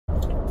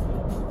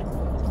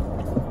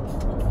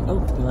Oh,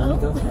 you let me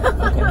go?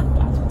 Okay,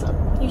 that's what's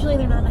up. Usually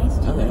they're not nice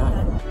to you. No, they're like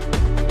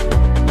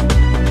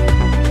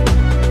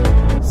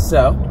not.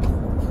 So,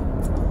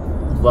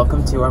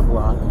 welcome to our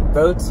vlog.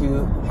 Road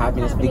to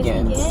Happiness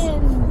Begins.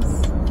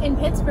 In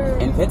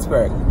Pittsburgh. In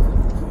Pittsburgh.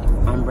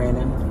 I'm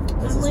Brandon.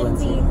 This is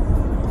Lindsey.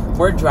 Lindsey.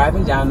 We're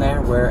driving down there.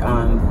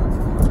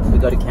 We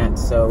go to Kent,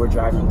 so we're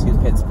driving to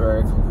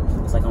Pittsburgh.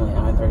 It's like only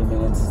 30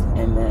 minutes,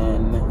 and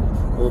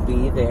then we'll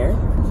be there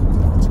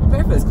to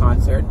prepare for this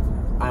concert.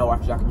 I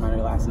watched a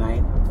documentary last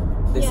night.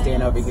 This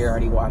stand over here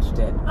already watched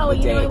it. Oh, the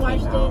you day know I it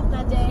watched came out. it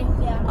that day?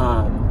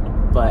 Yeah.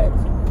 But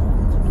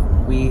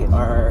we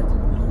are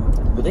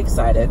really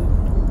excited.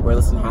 We're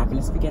listening to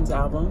Happiness Begins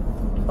album,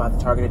 bought the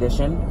Target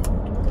edition.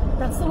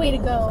 That's the way to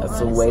go, That's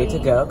honestly. the way to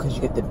go, because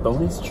you get the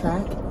bonus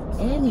track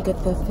and you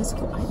get the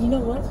physical. You know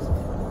what?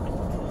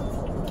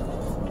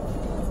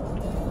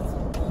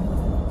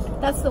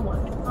 That's the one,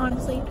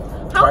 honestly.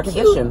 How Target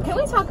cute. edition. Can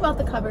we talk about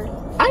the cover?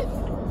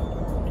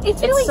 It's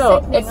It's really so-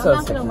 sickening, it's so I'm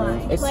not gonna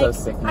sickening. lie. It's like, so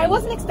sickening. I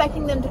wasn't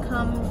expecting them to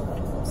come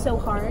so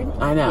hard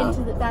I know.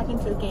 back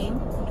into the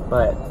game.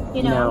 But, You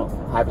you know?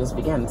 know, Happiness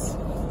Begins.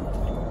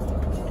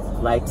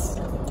 Lights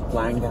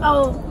flying down.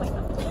 Oh my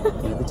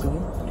god. Give it to me.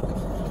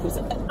 Who's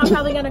it? I'm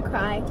probably gonna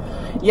cry.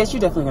 Yes,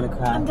 you're definitely gonna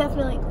cry. I'm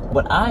definitely.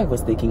 What I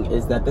was thinking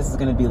is that this is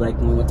gonna be like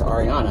when we went to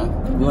Ariana.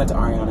 We went to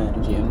Ariana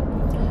in June.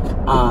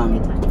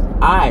 Good time.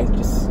 I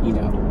just, you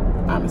know,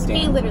 I'm a stan.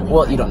 He literally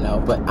Well, cried. you don't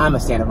know, but I'm a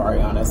stan of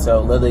Ariana. So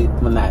literally,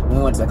 when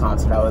we went to the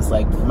concert, I was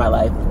like, my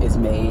life is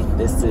made.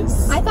 This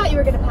is. I thought you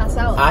were gonna pass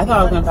out. I thought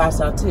I was gonna pass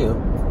out too.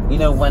 You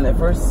know, when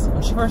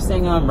she first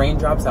sang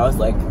Raindrops, I was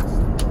like,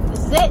 This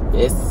is it.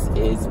 this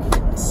is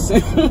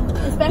it.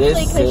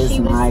 Especially because she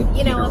was,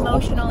 you know, girl.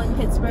 emotional in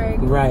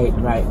Pittsburgh. Right.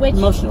 Which,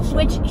 Emotional show.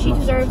 which she Emotional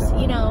deserves, show.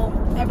 you know,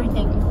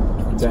 everything.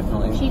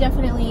 Definitely. She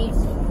definitely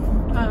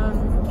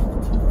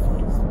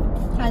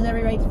has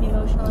every right to be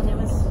emotional, and it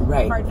was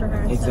hard for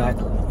her.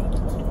 Exactly.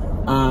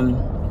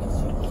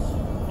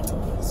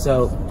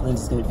 So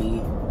Lindsay's gonna be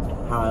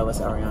how I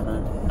was at Ariana,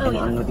 and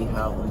I'm gonna be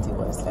how Lindsay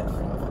was at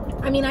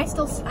Ariana. I mean, I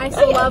still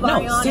love No,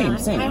 Ariana.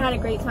 same. I had a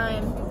great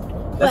time.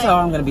 That's how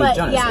I'm gonna be with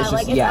Jonas. Yeah, It's just,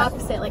 like it's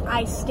opposite. Like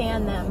I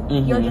stan them.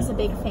 You're just a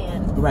big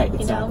fan. Right. You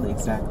Exactly. know?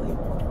 Exactly.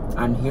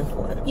 I'm here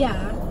for it. Yeah.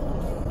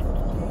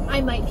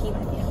 I might pee my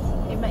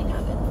pants. It might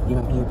happen. You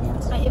might be your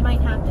pants. It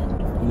might happen.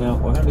 You know,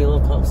 we're gonna be a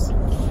little close.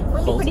 We're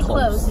gonna be pretty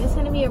close. It's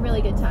gonna be a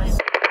really good time.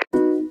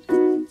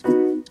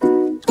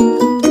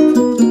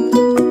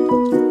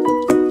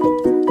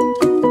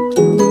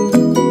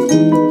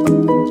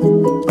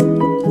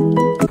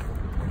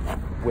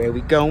 Where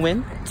we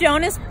going?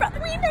 Jonas, brother,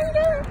 we made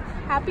it.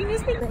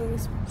 Happiness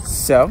Begins.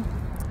 So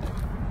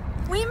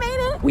We made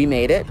it. we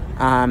made it.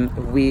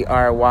 We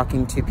are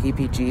walking to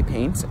PPG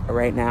Paints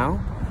right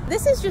now.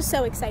 This is just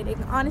so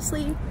exciting,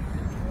 honestly.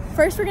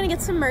 First, we're gonna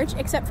get some merch,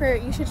 except for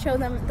you should show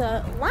them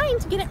the line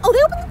to get in. Oh, they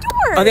opened the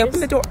door. Oh, they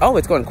opened the door. Oh,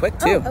 it's going quick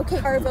too. Oh, okay.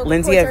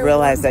 Lindsay had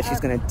realized that she's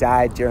gonna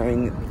die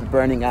during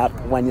Burning Up,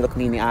 When You Look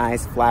Me in the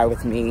Eyes, Fly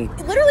With Me.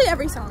 Literally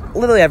every song.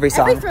 Literally every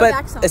song,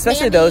 throwback but song.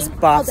 especially Mandy, those all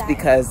bops that.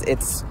 because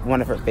it's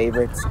one of her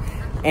favorites.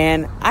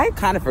 And I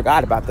kind of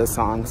forgot about those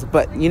songs,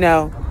 but you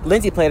know,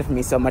 Lindsay played it for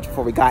me so much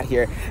before we got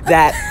here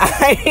that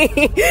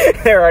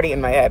they're already in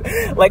my head.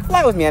 Like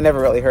Fly With Me, I never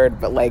really heard,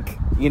 but like,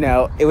 you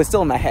know, it was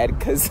still in my head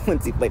because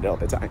Lindsay played it all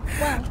the time.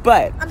 Wow.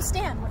 But I'm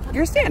Stan.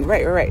 you're Stan,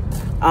 right.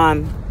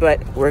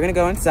 But we're gonna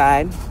go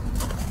inside.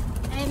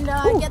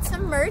 And get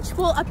some merch.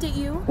 We'll update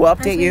you. We'll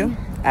update you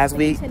as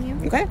we continue.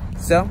 Okay,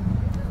 so.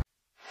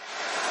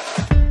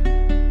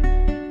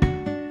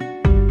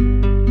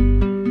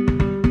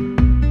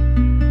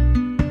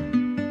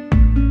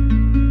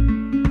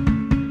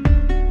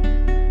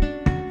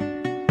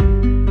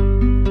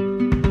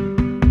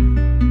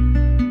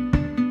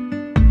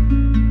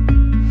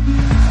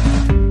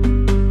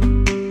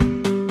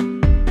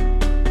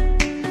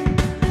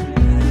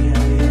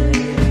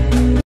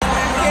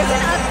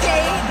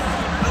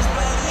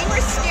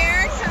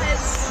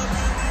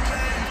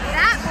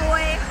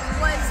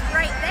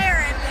 Right there.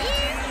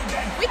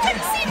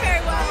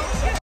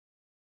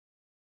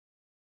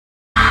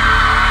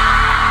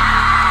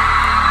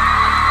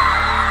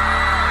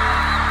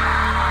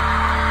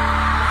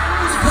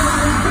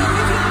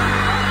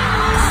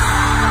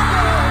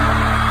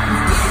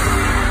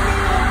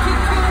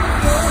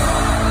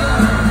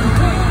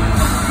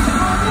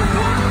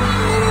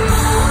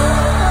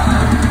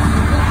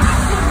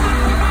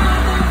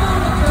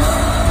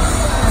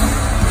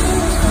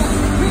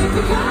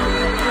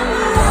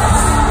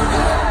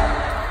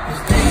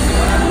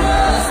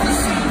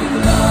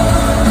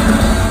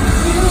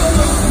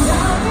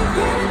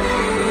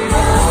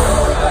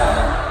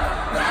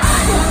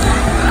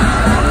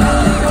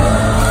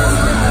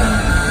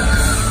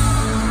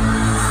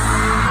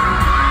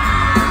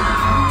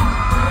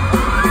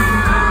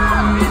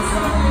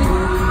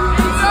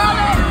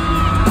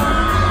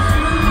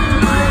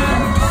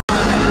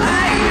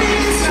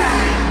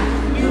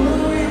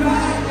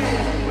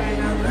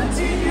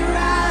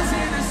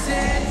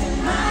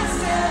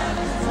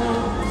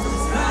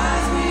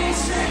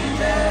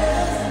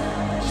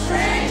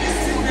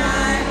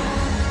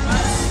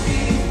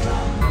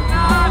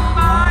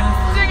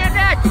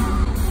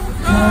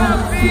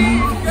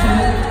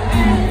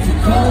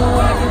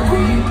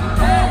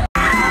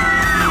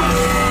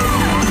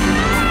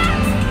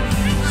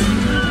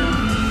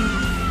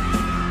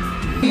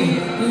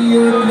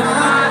 You're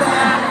not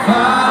that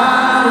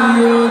far.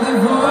 You're the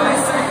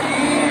voice I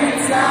hear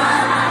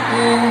inside my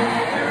head.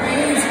 The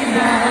reason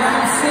that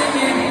I'm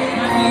singing,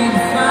 I need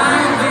to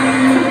find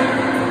you.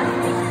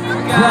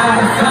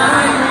 Gotta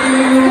find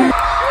you.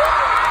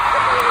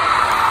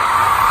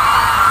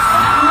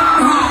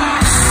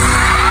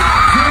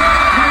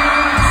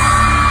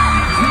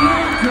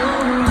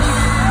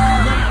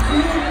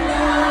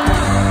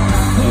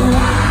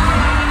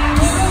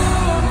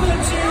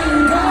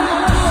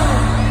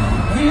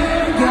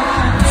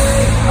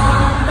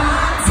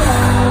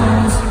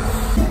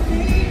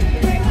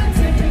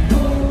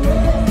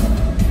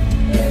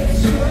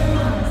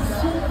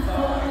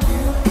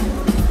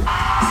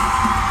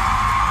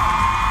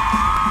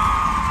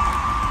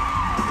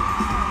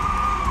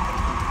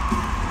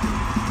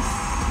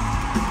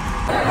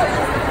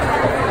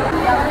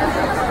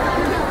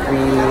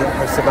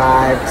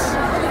 Survived.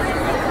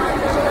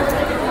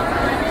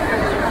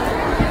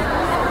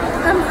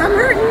 I'm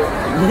hurting.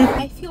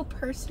 I feel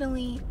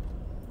personally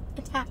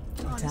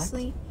attacked,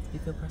 honestly. You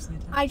feel personally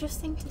attacked? I just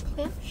think to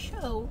plan a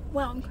show,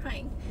 wow, I'm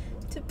crying.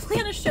 To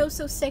plan a show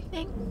so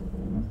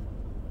sickening.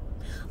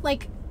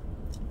 Like,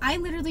 I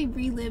literally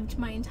relived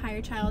my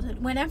entire childhood.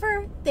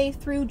 Whenever they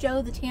threw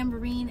Joe the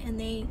tambourine and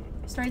they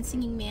started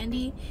singing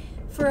Mandy,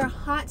 for a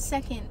hot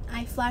second,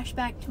 I flashed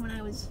back to when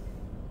I was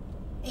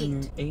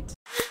 8. 8.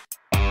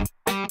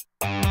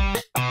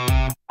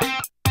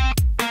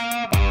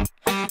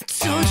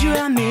 Told you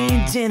I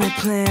made dinner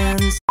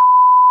plans.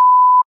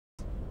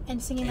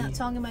 And singing that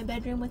song in my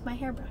bedroom with my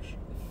hairbrush.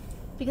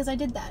 Because I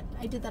did that.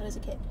 I did that as a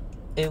kid.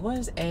 It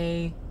was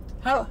a...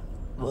 How...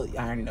 Well,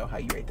 I already know how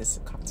you rate this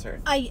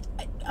concert.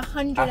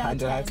 100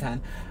 out of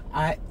 10.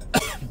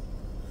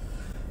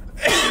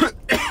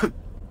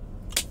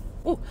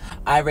 Ooh,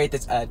 I rate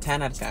this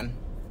 10 out of 10.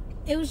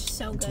 It was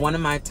so good. It's one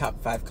of my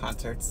top 5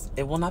 concerts.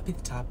 It will not be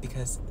the top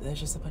because there's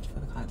just a bunch of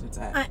other concerts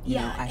that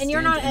and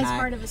you're not as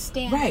hard of a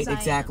stand, right? As I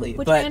exactly. am,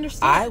 which but I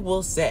understand. I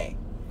will say,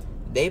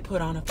 they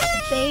put on a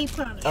they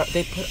put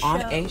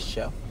on a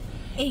show.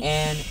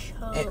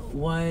 It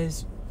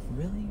was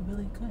really,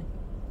 really good.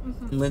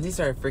 Mm-hmm. Lindsey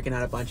started freaking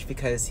out a bunch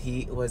because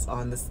he was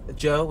on this.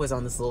 Joe was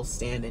on this little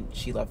stand, and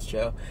she loves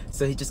Joe,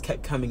 so he just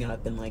kept coming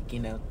up and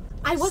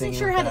I wasn't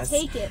sure how to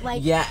take it.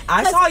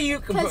 I saw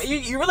you.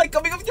 You were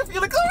coming up.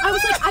 You're like,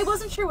 oh. I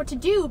wasn't sure what to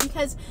do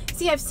because,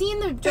 see, I've seen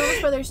the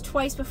Jonas Brothers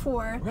twice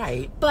before.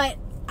 Right. But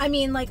I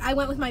mean, I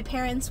went with my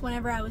parents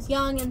whenever I was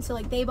young, and so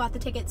they bought the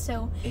tickets.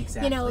 So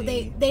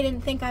exactly. they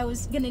didn't think I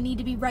was gonna need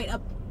to be right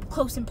up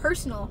close and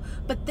personal.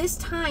 But this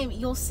time,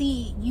 you will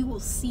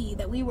see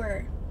that we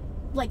were,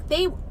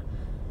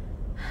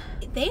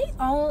 they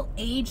all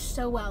aged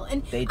so well,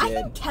 and they did. I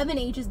think Kevin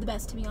ages the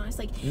best, to be honest.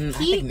 I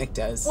think Nick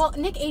does. Well,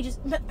 Nick ages,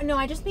 but no,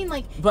 I just mean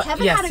but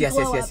Kevin had a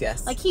glow up.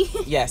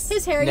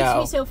 His hair used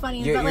to be so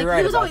funny, but right,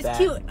 he was always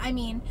cute. I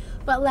mean,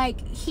 but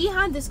he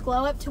had this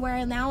glow up to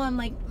where now I'm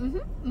like,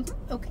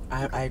 okay.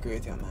 I agree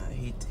with you on that.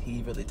 He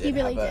really did. He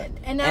really did,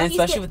 and now and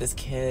especially with his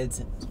kids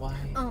and his wife.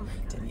 Oh my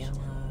gosh.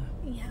 Danielle.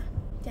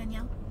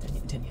 Danielle.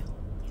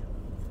 Yeah.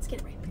 Let's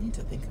get it right. We need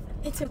to think of it.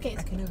 It's okay.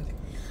 I can never think.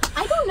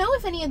 I don't know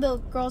if any of the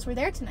girls were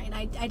there tonight.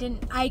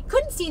 I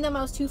couldn't see them.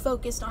 I was too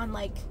focused on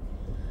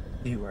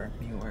You were.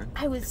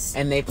 I was.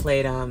 And they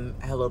played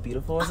Hello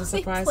Beautiful as a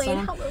surprise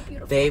song. Hello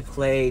Beautiful. They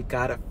played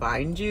Gotta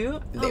Find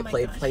You. They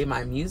played gosh. Play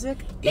My Music.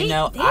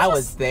 I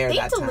was there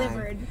that time. They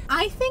delivered.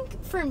 I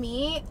think for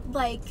me,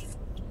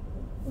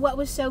 what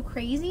was so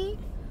crazy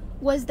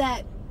was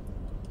that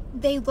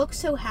they looked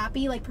so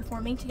happy,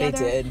 performing together.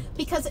 They did.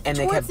 Because and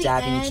they kept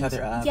dabbing each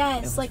other up.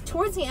 Yes,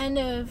 towards the end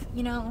of,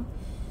 the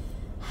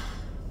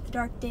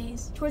dark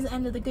days, towards the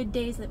end of the good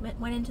days that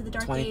went into the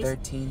dark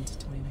 2013 to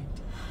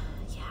 2019.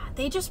 Yeah,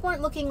 they just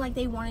weren't looking like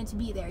they wanted to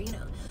be there,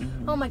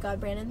 Mm-hmm. Oh my God,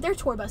 Brandon, their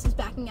tour bus is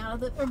backing out of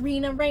the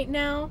arena right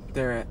now.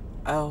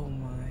 Oh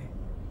my.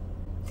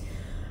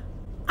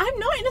 I'm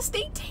not in a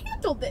state to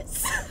handle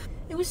this.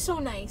 It was so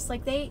nice.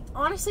 They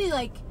honestly,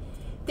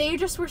 they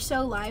just were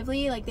so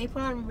lively. They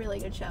put on a really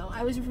good show.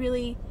 I was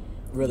really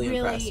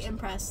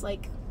impressed.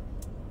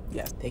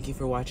 Yes, thank you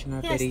for watching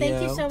our video. Yes,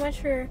 thank you so much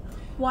for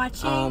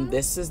watching.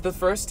 This is the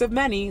first of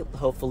many,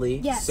 hopefully.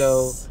 Yes.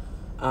 So,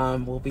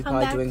 we'll be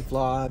doing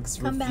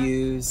vlogs,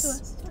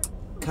 reviews.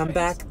 Come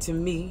back to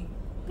me.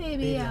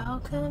 Baby, I'll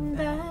come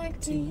back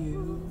to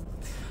you.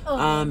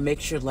 Make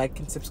sure to like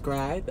and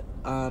subscribe.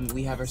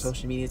 We have our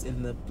social medias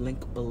in the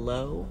link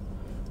below.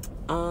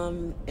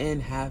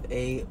 And have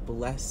a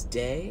blessed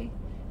day.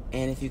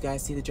 And if you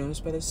guys see the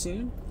Jonas Brothers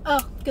soon,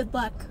 good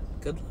luck.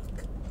 Good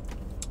luck.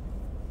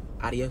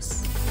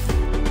 Adios.